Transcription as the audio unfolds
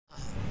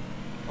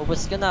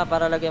Ubus ko na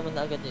para lagyan mo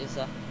na agad yung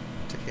isa.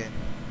 Sige.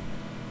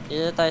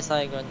 Dito tayo sa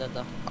high ground na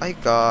to. Ay,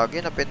 gagi.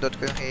 Napindot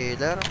ko yung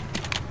healer.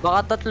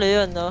 Baka tatlo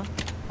yun, no?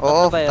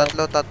 Oo,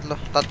 Tatlo tatlo.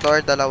 Tatlo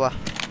or dalawa.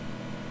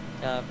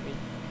 Copy.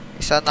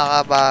 Isa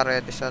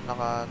naka-barret, isa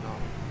naka ano.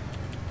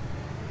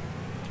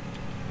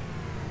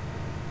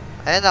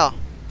 Ayan o.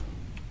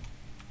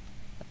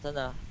 Ito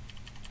na.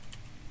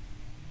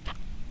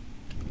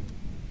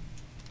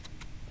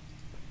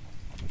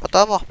 Pato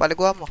mo,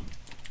 paliguan mo.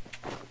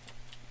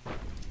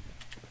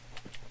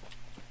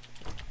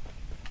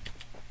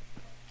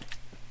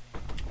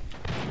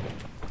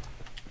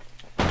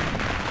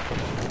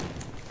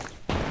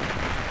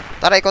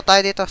 Tara, ikot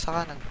tayo dito sa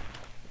kanan.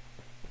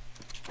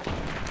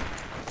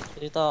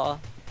 Dito ako.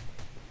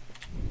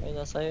 Ayun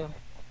na sa'yo.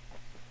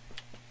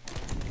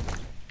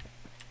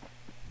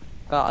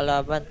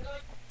 Kakalaban.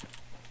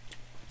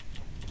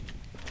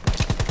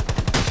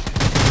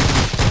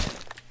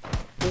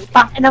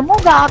 Tangina mo,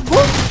 gago!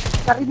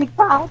 Narinig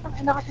pa ako,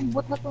 tangina kasing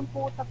bot na tong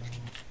putak.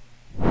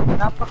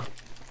 Napak.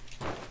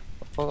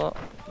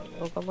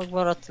 Huwag ka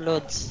magbarat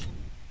loads.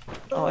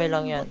 Okay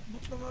lang yan.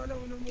 Bot na nga lang,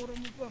 inamura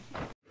mo pa.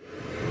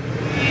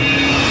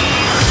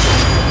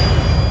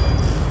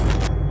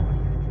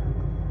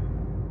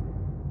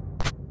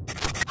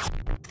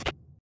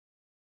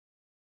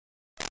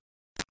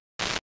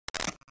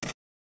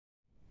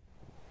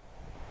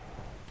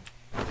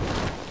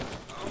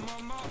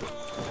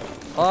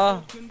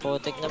 Oh,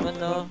 putik naman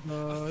no.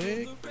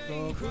 Naik,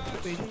 gago,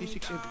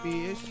 26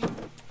 FPS.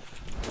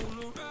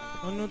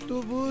 Ano to,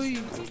 boy?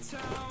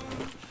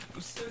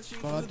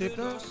 Baka trip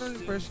na,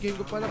 first game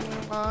ko pa lang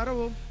ngayong araw,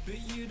 oh.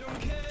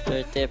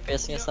 30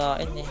 FPS nga sa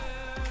akin eh.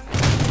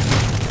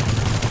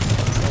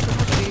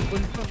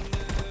 Stable pa.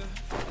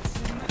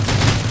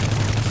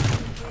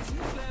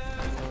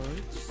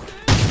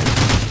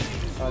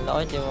 Wala ko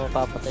hindi mo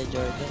mapapatay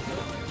Jordan.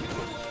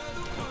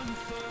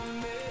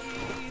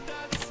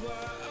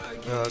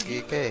 Gagi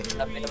ka eh.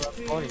 Sabi naman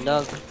ko,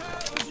 lag.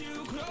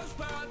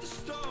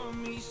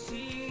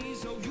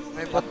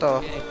 May bato.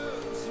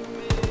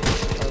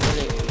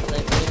 Dali,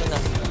 patayin mo na.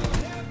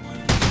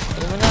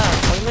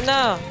 Patayin mo na!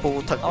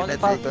 Putang Ako ina,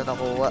 na pa. di ko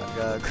nakuha.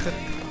 Gago.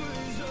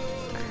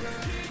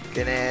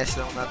 Kines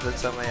lang nandun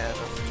sa may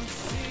ano.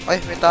 Ay,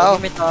 may tao.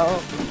 May tao.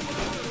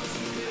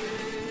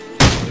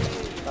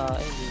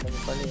 Ay, hindi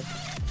naman pala eh.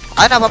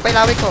 Ah,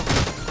 napapailawin ko.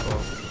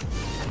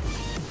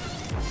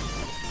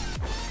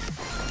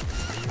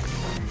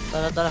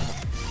 Tara.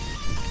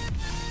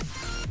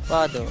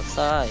 Pado,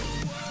 saan?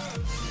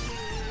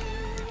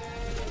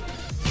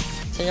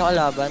 Saan yung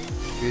kalaban?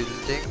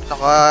 Building.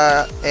 Naka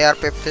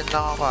AR-15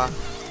 lang ako ah.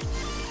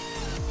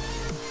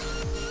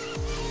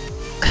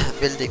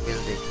 Building.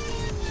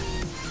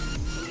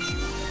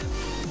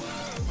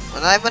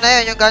 Unahin mo na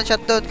yun, yung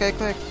gunshot doon, kay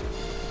quick.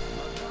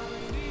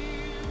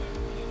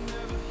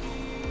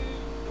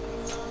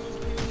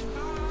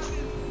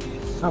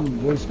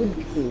 Hambles ko.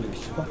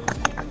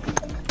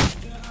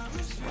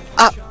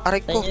 Ah,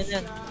 aray ko. Saan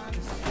yan?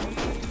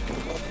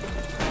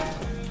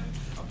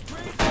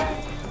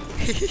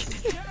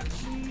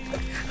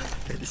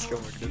 Pelis ka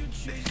mag-doon.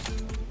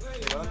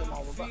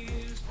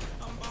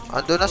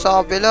 Ando na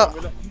sa kabila.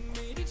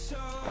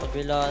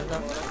 Kabila na.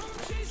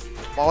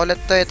 Makulit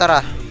to eh, tara.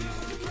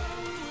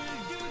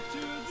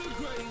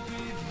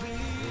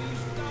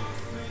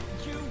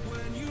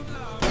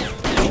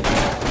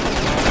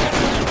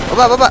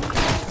 Baba!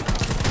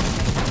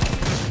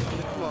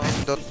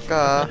 Pindot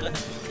ka.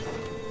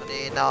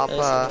 Manina ka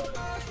pa.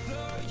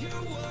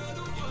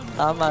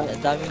 Tama,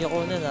 dami niyo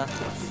kunin ah.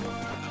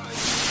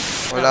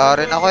 Wala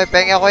rin ako eh.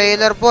 Pengi ako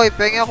healer boy.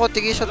 Pengi ako.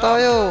 Tigisa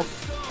tayo.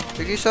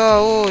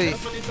 Tigisa, uy.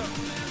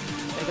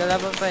 May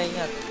kalaban pa,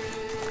 ingat.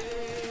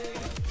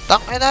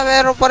 Tangina,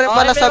 meron pa rin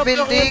pala sa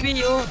building.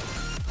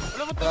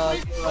 Alam mo,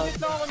 trip, palit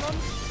lang ako nun.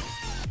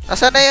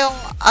 Nasaan na yung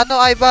ano,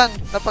 Ivan?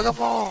 Napaga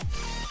mo ako.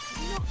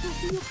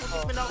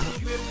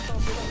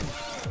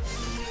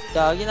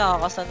 Gagi,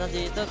 nakakasan na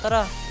dito.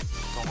 Tara.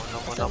 Ano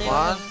ko Nasaan na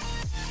naman.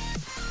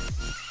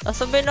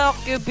 Nasaan ba yung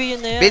naka-QB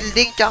yun na yan?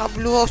 Building tsaka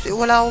blue house. Eh,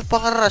 wala akong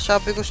pangara.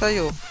 Sabi ko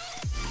sa'yo.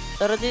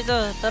 Tara dito,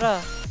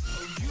 tara.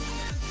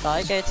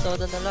 Tayo kahit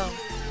soda na lang.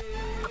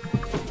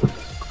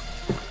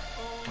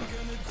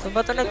 Saan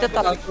ba ito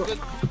nagtatago?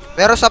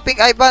 Meron sa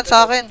pink Ivan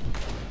sa akin.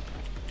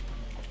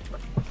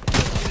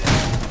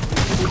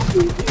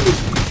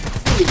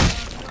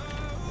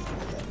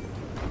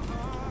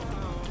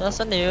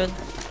 Nasaan na yun?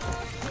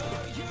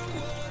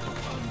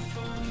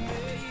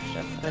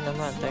 Siyempre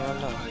naman, tayo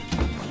lang.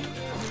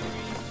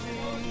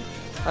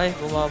 Ay,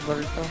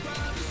 bumabal to.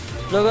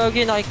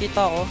 Lagagi,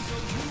 nakikita ko.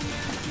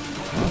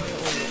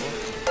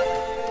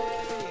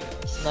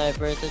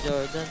 Sniper to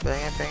Jordan.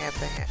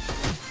 Penge.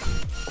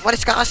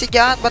 Umalis ka kasi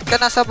dyan. Ba't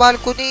ka nasa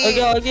balcony? Ay,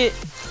 gagi.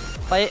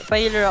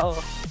 Pa-healer ako.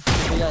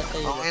 Ayan,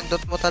 Ang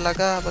endot mo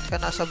talaga. Ba't ka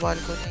nasa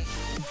balcony?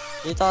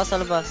 dito ka sa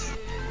labas.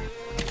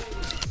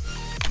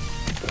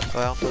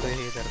 Kaya ang tuloy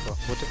healer ko.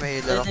 Buti may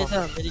healer ako. Dito,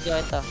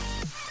 binigyan kita.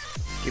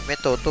 Give me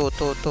to.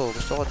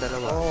 Gusto ko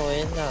dalawa. Oo,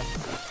 ayun na.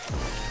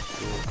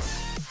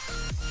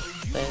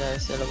 Tayo na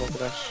sila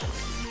mag-rush.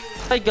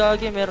 Ay,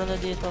 gagi, meron na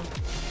dito.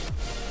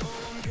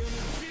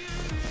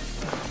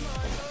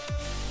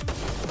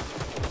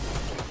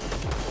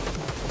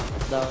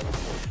 Down.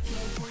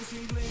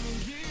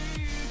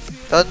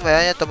 Doon mo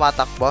yan, yung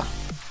tumatakbo.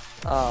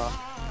 Ah.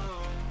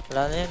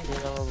 Wala na yun, hindi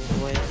na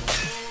mabubuhay.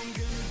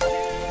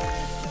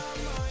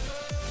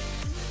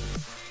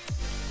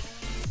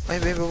 Ay,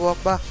 may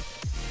bubuwang ba?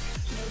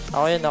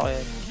 Ako yun, ako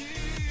yun.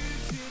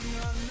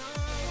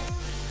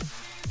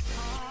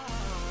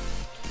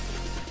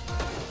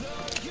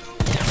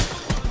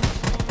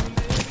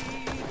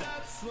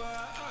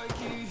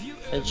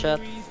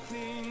 Headshot.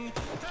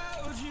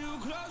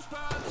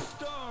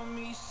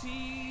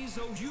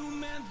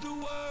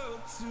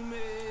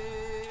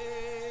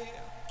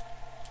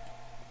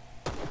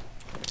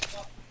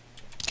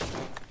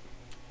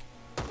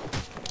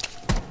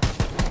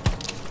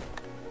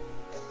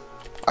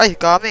 Ay,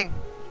 coming.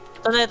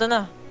 Ito na, ito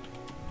na.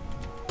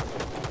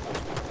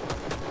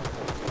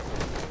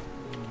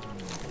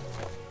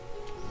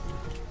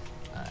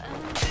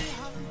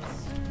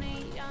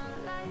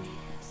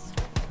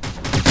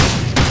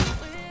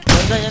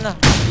 Yan na.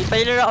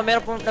 I-failure ako.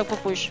 Meron pong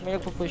nagpo-push. May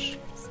nagpo-push.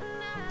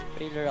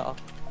 Failure ako.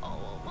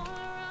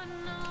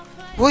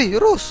 Uy,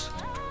 Rose.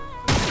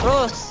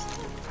 Rose!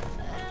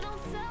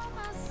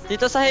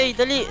 Dito sa hay.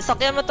 Dali.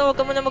 Sakyan mo to. Huwag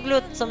ka muna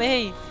mag-loot. Sa may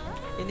hay.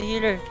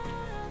 Ini-healer.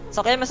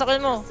 Sakyan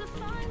mo.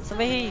 Sa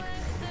may hay.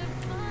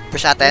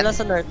 Push natin. Yun lang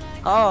sa north.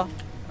 Oo.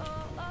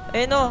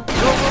 Ayun o.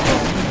 Go.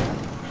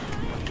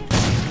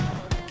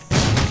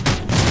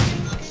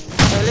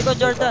 Dali ko,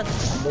 Jordan.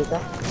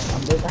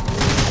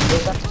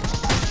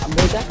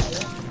 Amboy ka.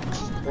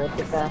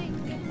 Bote ka.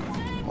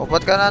 O,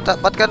 ba't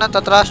ka na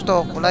trash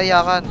talk? Wala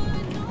iyakan.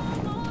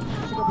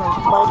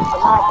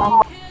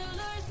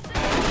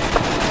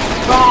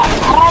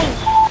 Aray!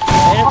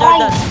 Ayun na,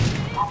 Jordan.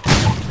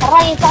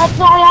 Aray, sakit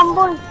na kay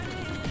Hambles.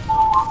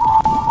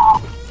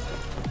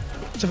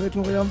 Sakit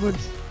mo kay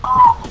Hambles.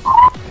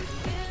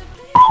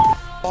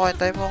 Okay,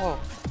 Hintay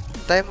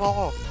mo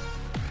ako.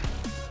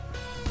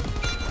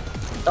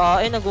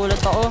 Ay,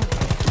 nagulat ako.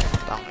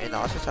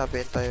 Tangina kasi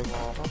sabi hintayin mo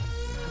ako.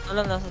 Ito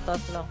lang, nasa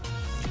taas lang.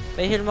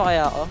 May heal mo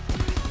kaya ako?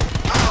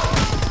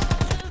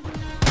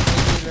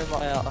 May healer mo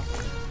kaya ako?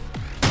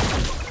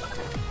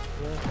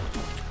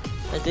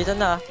 Nandito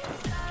na.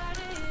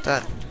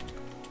 Saan?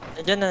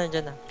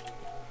 Nandiyan na.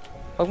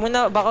 Huwag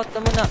muna, back out na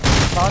muna.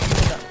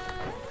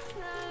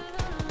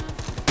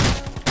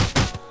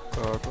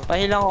 Gago.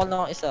 Pahilang ko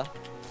lang isa.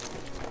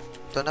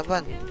 Ito na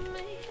ban.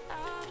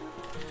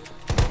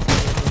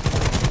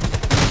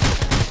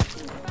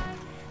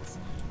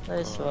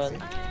 Nice one.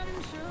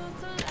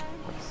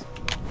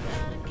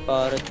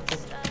 Parang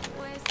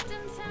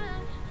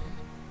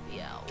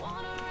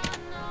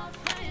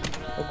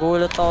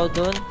nagulat ako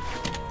dun.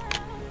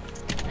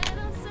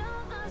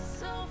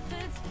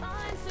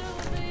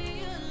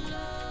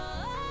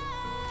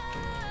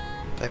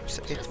 Times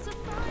 8.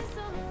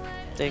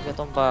 Take ko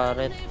tong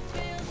barret.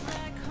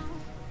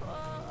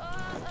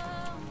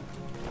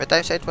 May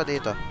times 8 pa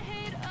dito.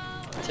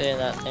 So yun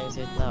na, time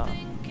set na ako.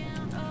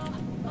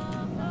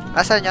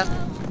 Asan yan?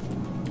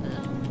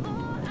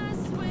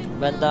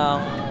 Bandang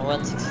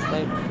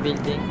 165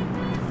 building.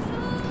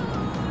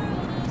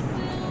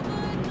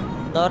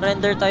 No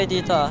render tayo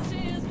dito ah.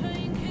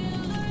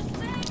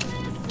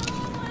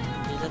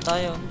 Dito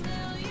tayo.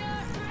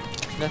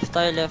 Left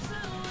tayo, left.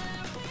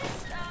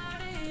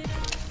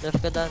 Left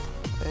ka dan.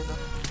 Ayun o.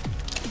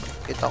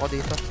 Kita ko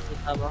dito.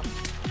 Kita mo.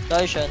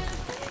 Tayo shot.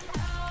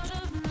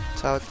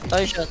 South.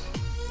 Tayo shot.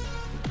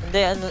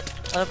 Hindi,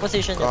 ano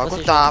position yun? Gago,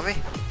 Position. dami.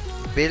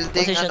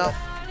 Building, Position ano.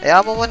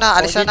 Ayaw mo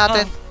muna, alisan dito.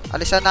 natin.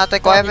 Alisan natin,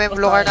 kuha mo yung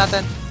blue car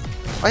natin.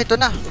 Ay, ito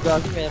na.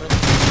 Gagi, meron.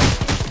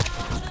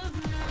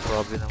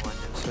 Grabe naman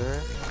yun, sir.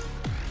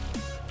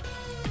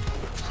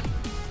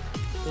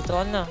 Dito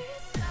ka na.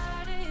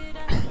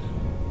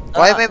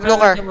 Kuha mo yung blue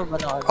car. Nalagyan mo ba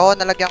ng armor? Oo,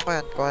 nalagyan ko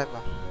yan. Kuha mo.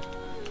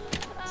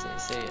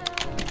 Sige.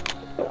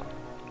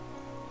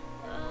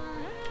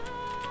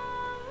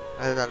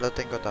 Ayun na,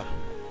 looting ko to.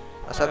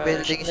 Nasa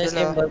building Nice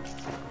sila. game, bud.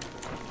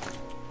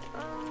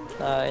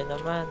 Tayo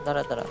naman.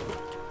 Tara.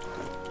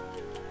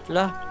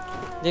 Wala.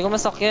 Hindi ko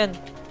masakyan.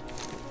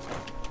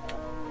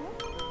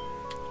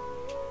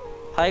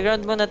 High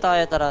ground muna tayo,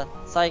 tara.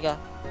 Sakay ka.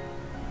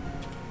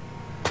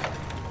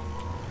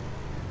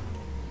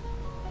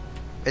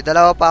 May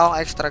dalawa pa akong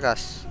extra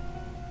gas.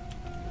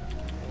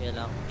 Sige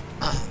lang.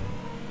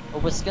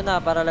 Ubus ka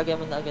na para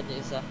lagyan mo na agad yung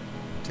isa.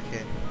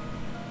 Sige.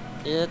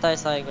 Dito tayo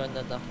sa high ground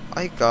na to.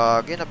 Ay,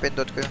 gagi.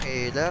 Napindot ko yung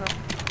healer.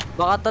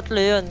 Baka tatlo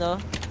yun, no?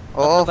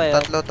 Oo, ba yun?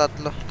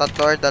 tatlo.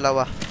 Tatlo or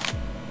dalawa.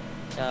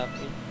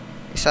 Copy.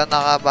 Isa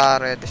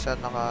naka-barret, isa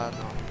naka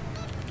ano.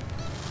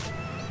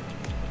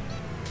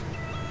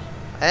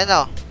 Ayan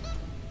o.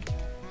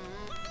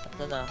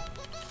 Ito na.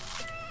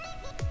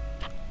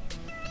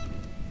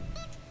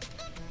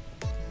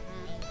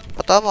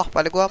 Pato mo,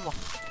 paliguan mo.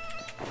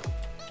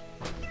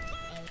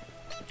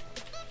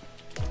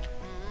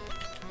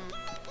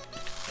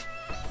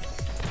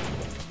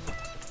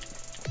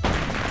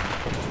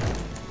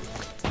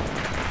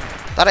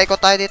 Tara,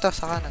 ikot tayo dito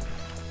sa kanan.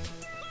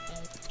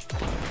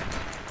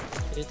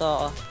 Dito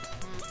ako.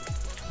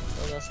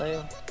 Wala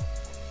sa'yo.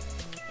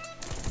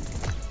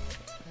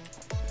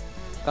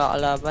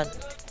 Kakalaban.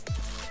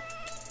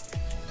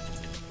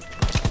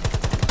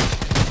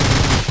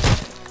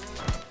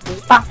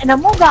 Tangina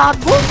mo,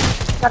 gago!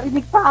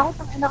 Narinig pa ako,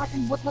 tangina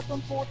kasing bot na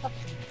tong puta.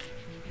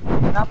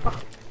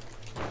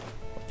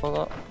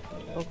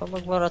 Huwag ka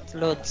magmarat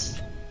loads.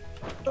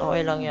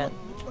 Okay lang yan.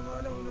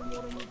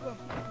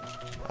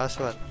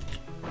 Aswan.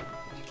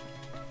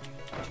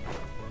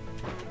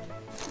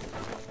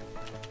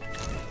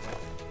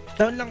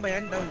 Down lang ba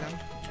yan? Down lang?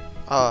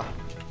 Oo.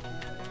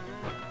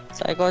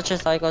 Sakay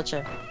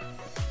kotse.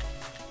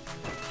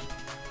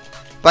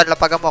 Pan,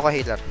 lapagan mo ako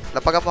healer.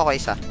 Lapagan mo ako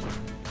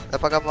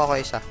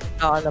isa.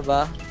 Naka na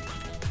ba?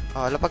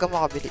 Oo, lapagan mo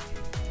ako, bili.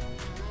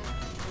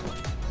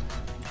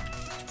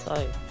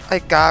 Sakay. Ay,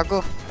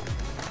 gago.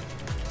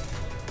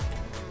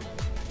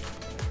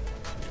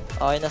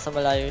 Okay, nasa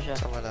malayo siya.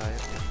 Sa malayo.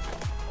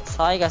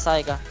 Sakay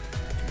ka.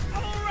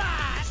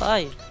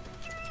 Sakay.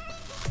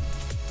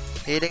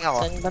 Healing ako.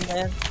 Saan ba na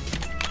yan?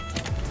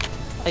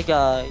 Ay,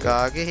 guys.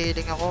 Gagi,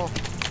 healing ako.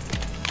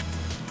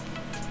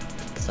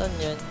 Saan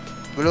yun?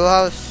 Blue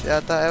house,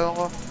 yata, ewan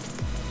ko.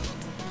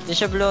 Hindi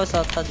siya blow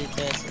sa dito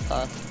yan, sa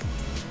taas.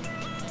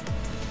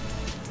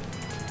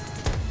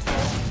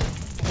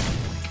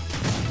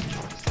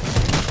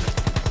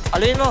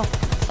 Aluin mo!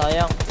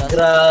 Sayang.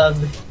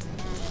 Grabe.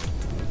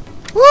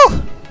 Woo!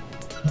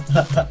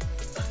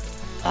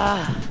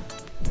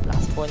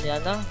 Last phone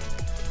yan ah.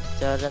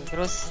 Jordan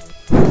Cruzzz.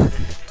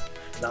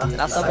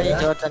 Last naman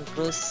yung Jordan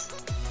Cruzzz.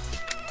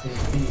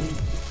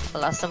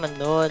 Last naman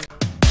nun.